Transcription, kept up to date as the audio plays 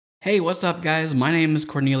Hey, what's up guys? My name is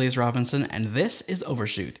Cornelius Robinson and this is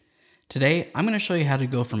Overshoot. Today, I'm going to show you how to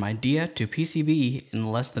go from idea to PCB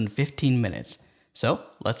in less than 15 minutes. So,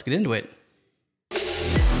 let's get into it.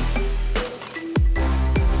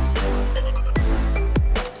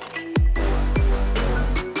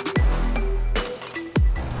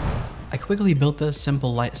 I quickly built this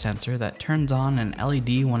simple light sensor that turns on an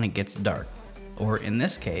LED when it gets dark, or in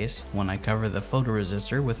this case, when I cover the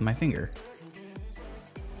photoresistor with my finger.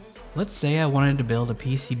 Let's say I wanted to build a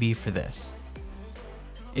PCB for this.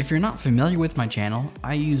 If you're not familiar with my channel,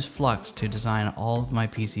 I use Flux to design all of my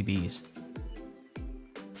PCBs.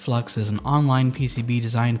 Flux is an online PCB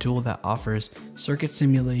design tool that offers circuit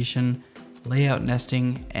simulation, layout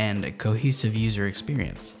nesting, and a cohesive user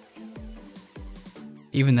experience.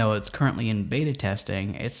 Even though it's currently in beta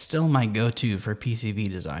testing, it's still my go-to for PCB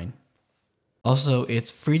design. Also, it's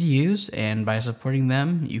free to use, and by supporting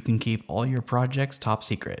them, you can keep all your projects top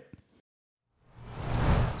secret.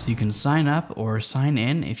 So you can sign up or sign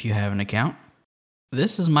in if you have an account.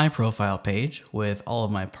 This is my profile page with all of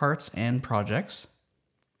my parts and projects.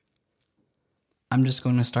 I'm just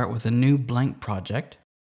going to start with a new blank project.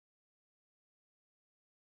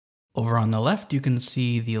 Over on the left, you can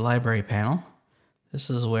see the library panel. This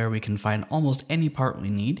is where we can find almost any part we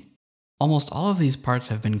need. Almost all of these parts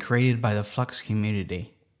have been created by the Flux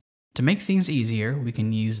community. To make things easier, we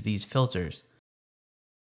can use these filters.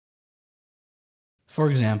 For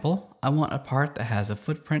example, I want a part that has a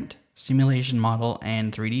footprint, simulation model,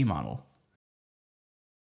 and 3D model.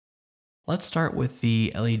 Let's start with the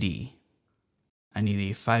LED. I need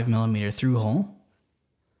a 5mm through hole.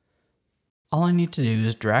 All I need to do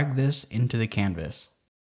is drag this into the canvas.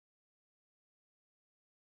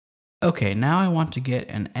 Okay, now I want to get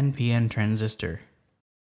an NPN transistor.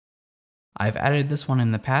 I've added this one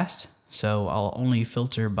in the past, so I'll only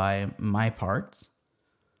filter by my parts.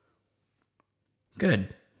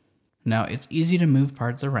 Good. Now it's easy to move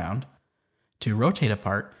parts around. To rotate a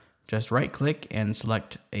part, just right click and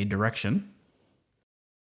select a direction.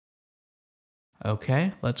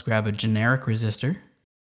 Okay, let's grab a generic resistor.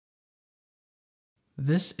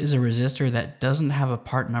 This is a resistor that doesn't have a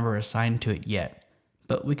part number assigned to it yet,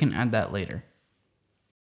 but we can add that later.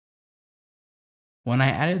 When I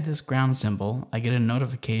added this ground symbol, I get a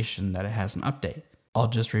notification that it has an update. I'll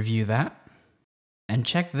just review that. And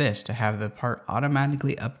check this to have the part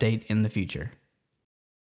automatically update in the future.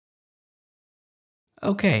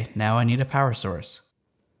 Okay, now I need a power source.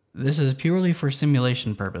 This is purely for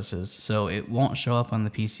simulation purposes, so it won't show up on the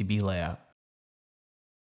PCB layout.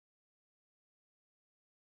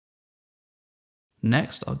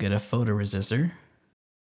 Next, I'll get a photoresistor.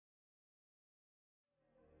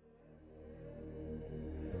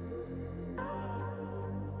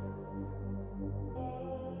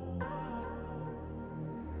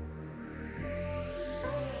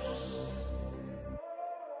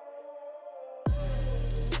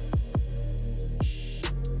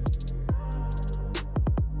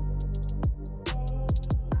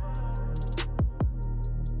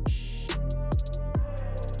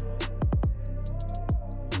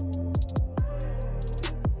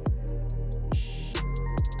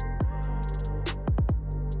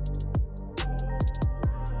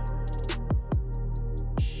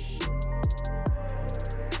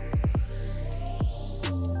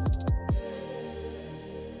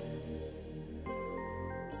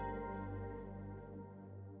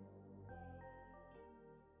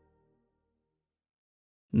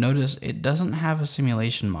 Notice it doesn't have a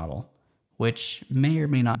simulation model, which may or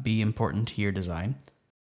may not be important to your design.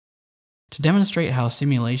 To demonstrate how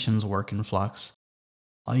simulations work in Flux,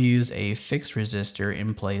 I'll use a fixed resistor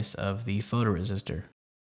in place of the photoresistor.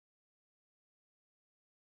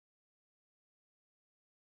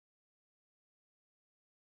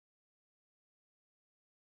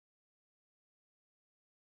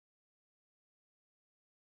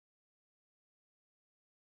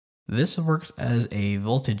 This works as a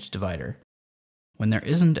voltage divider. When there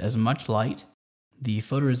isn't as much light, the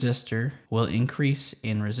photoresistor will increase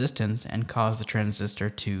in resistance and cause the transistor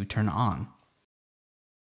to turn on.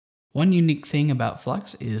 One unique thing about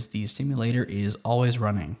Flux is the simulator is always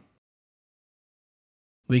running.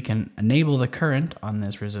 We can enable the current on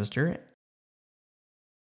this resistor.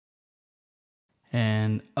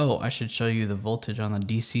 And I should show you the voltage on the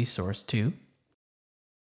DC source too.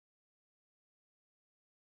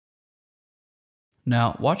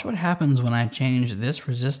 Now, watch what happens when I change this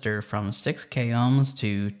resistor from 6K ohms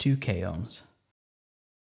to 2K ohms.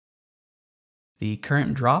 The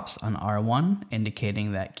current drops on R1,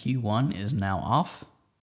 indicating that Q1 is now off.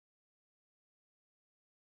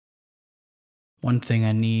 One thing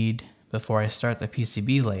I need before I start the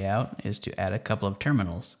PCB layout is to add a couple of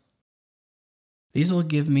terminals. These will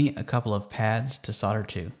give me a couple of pads to solder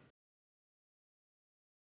to.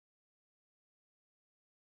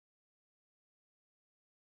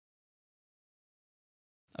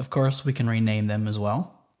 Of course, we can rename them as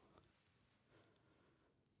well.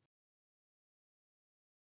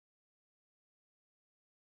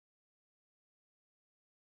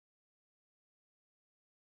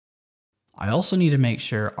 I also need to make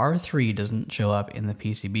sure R3 doesn't show up in the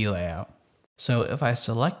PCB layout. So if I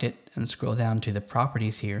select it and scroll down to the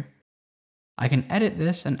properties here, I can edit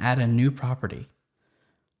this and add a new property.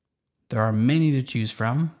 There are many to choose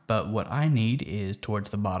from, but what I need is towards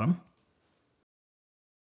the bottom.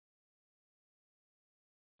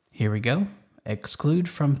 Here we go, exclude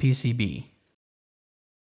from PCB.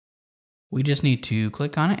 We just need to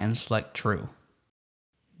click on it and select true.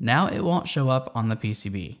 Now it won't show up on the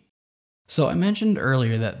PCB. So I mentioned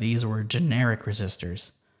earlier that these were generic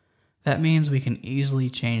resistors. That means we can easily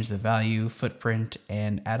change the value, footprint,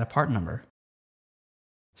 and add a part number.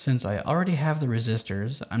 Since I already have the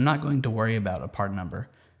resistors, I'm not going to worry about a part number,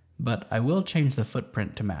 but I will change the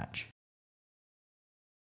footprint to match.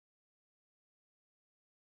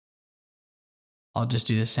 I'll just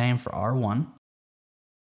do the same for R1.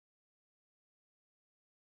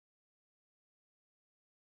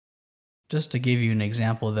 Just to give you an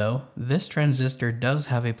example though, this transistor does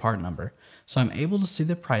have a part number, so I'm able to see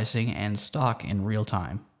the pricing and stock in real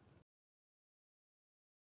time.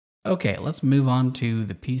 Okay, let's move on to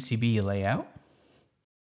the PCB layout.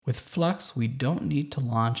 With Flux, we don't need to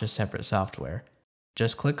launch a separate software.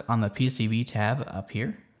 Just click on the PCB tab up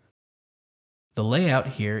here. The layout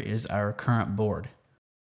here is our current board.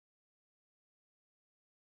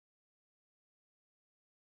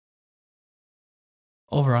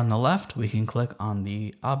 Over on the left, we can click on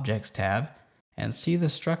the Objects tab and see the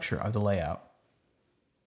structure of the layout.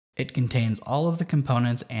 It contains all of the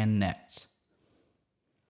components and nets.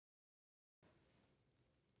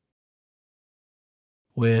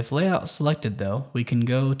 With layout selected though, we can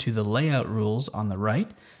go to the layout rules on the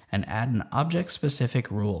right and add an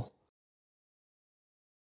object-specific rule.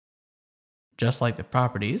 Just like the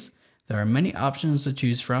properties, there are many options to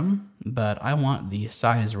choose from, but I want the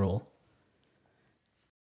size rule.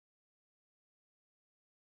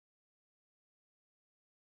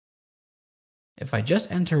 If I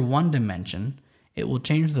just enter one dimension, it will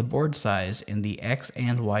change the board size in the X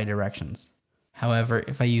and Y directions. However,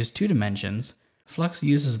 if I use 2 dimensions, Flux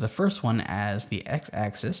uses the first one as the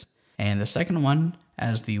X-axis and the second one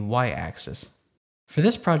as the Y-axis. For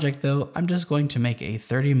this project though, I'm just going to make a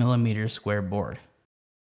 30mm square board.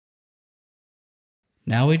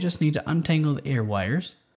 Now we just need to untangle the air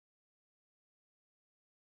wires.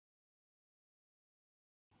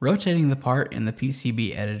 Rotating the part in the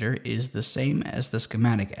PCB editor is the same as the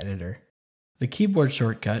schematic editor. The keyboard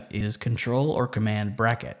shortcut is Control or Command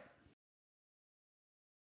bracket.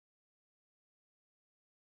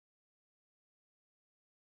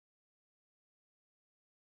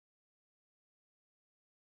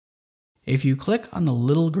 If you click on the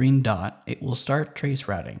little green dot, it will start trace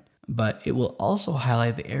routing, but it will also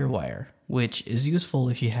highlight the air wire, which is useful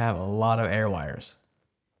if you have a lot of air wires.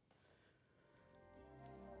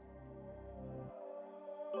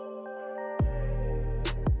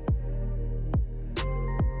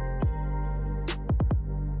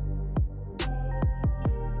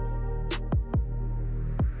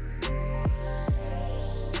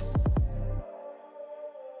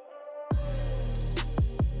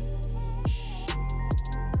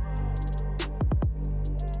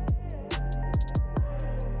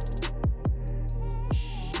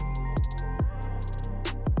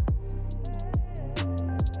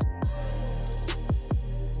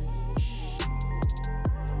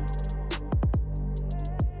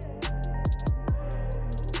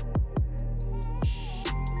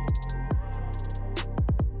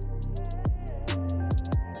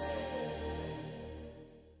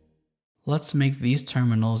 Let's make these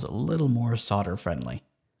terminals a little more solder friendly.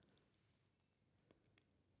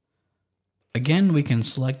 Again, we can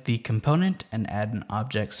select the component and add an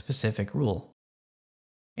object-specific rule.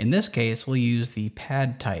 In this case, we'll use the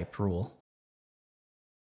pad type rule.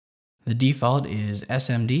 The default is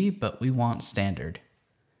SMD, but we want standard.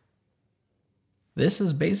 This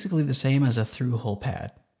is basically the same as a through-hole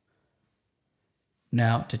pad.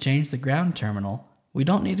 Now, to change the ground terminal, we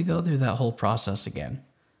don't need to go through that whole process again.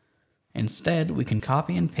 Instead, we can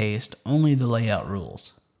copy and paste only the layout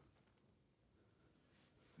rules.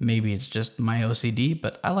 Maybe it's just my OCD,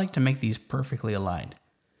 but I like to make these perfectly aligned.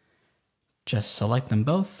 Just select them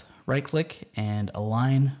both, right-click, and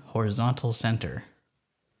align horizontal center.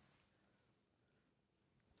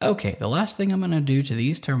 Okay, the last thing I'm going to do to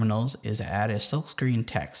these terminals is add a silkscreen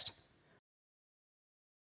text.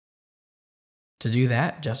 To do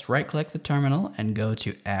that, just right-click the terminal and go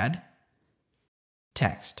to Add,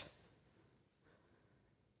 Text.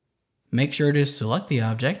 Make sure to select the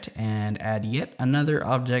object and add yet another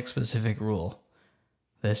object-specific rule.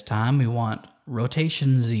 This time we want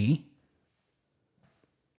rotation Z.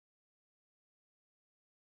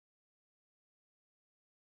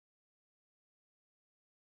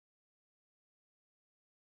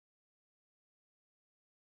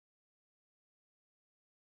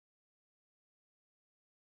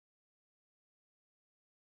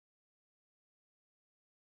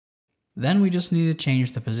 Then we just need to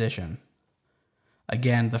change the position.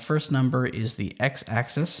 Again, the first number is the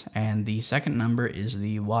x-axis and the second number is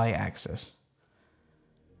the y-axis.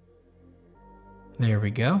 There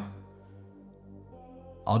we go.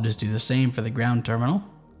 I'll just do the same for the ground terminal.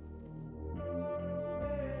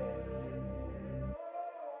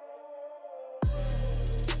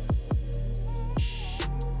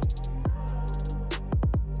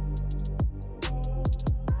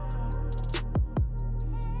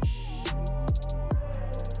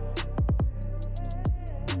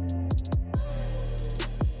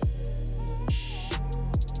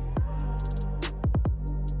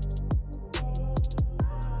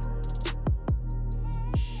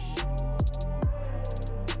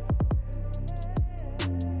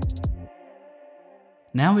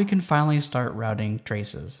 Now we can finally start routing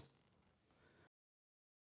traces.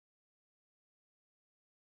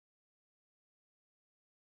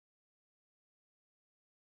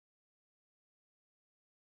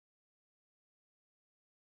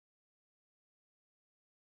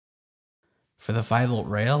 For the 5-volt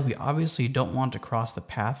rail, we obviously don't want to cross the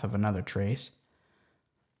path of another trace.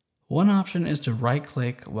 One option is to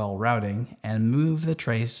right-click while routing and move the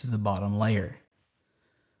trace to the bottom layer.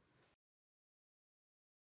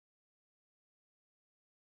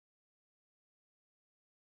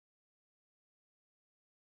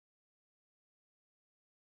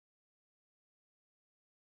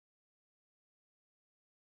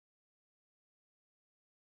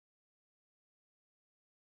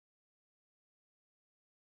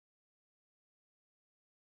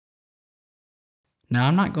 Now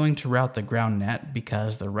I'm not going to route the ground net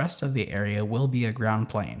because the rest of the area will be a ground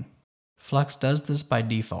plane. Flux does this by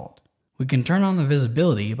default. We can turn on the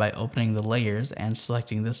visibility by opening the layers and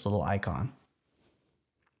selecting this little icon.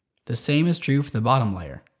 The same is true for the bottom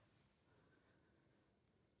layer.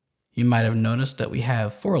 You might have noticed that we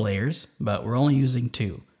have 4 layers, but we're only using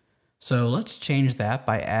 2. So let's change that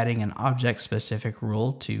by adding an object-specific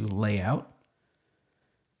rule to Layout.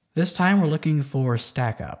 This time we're looking for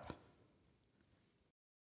Stack Up.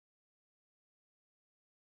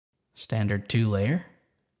 Standard 2 layer.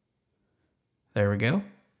 There we go.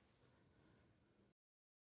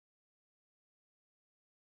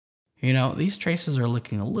 You know, these traces are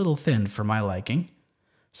looking a little thin for my liking.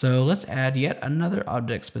 So let's add yet another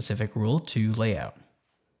object-specific rule to Layout.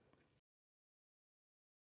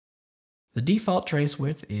 The default trace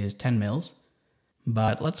width is 10 mils,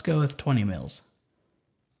 but let's go with 20 mils.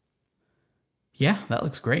 Yeah, that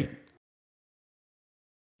looks great.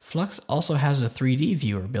 Flux also has a 3D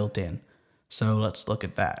viewer built in, so let's look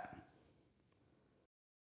at that.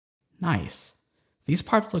 Nice. These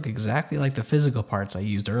parts look exactly like the physical parts I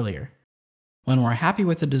used earlier. When we're happy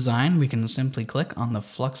with the design, we can simply click on the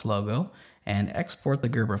Flux logo and export the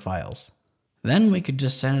Gerber files. Then we could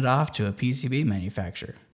just send it off to a PCB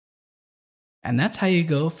manufacturer. And that's how you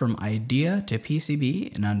go from idea to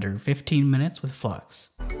PCB in under 15 minutes with Flux.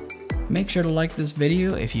 Make sure to like this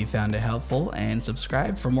video if you found it helpful and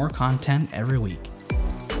subscribe for more content every week.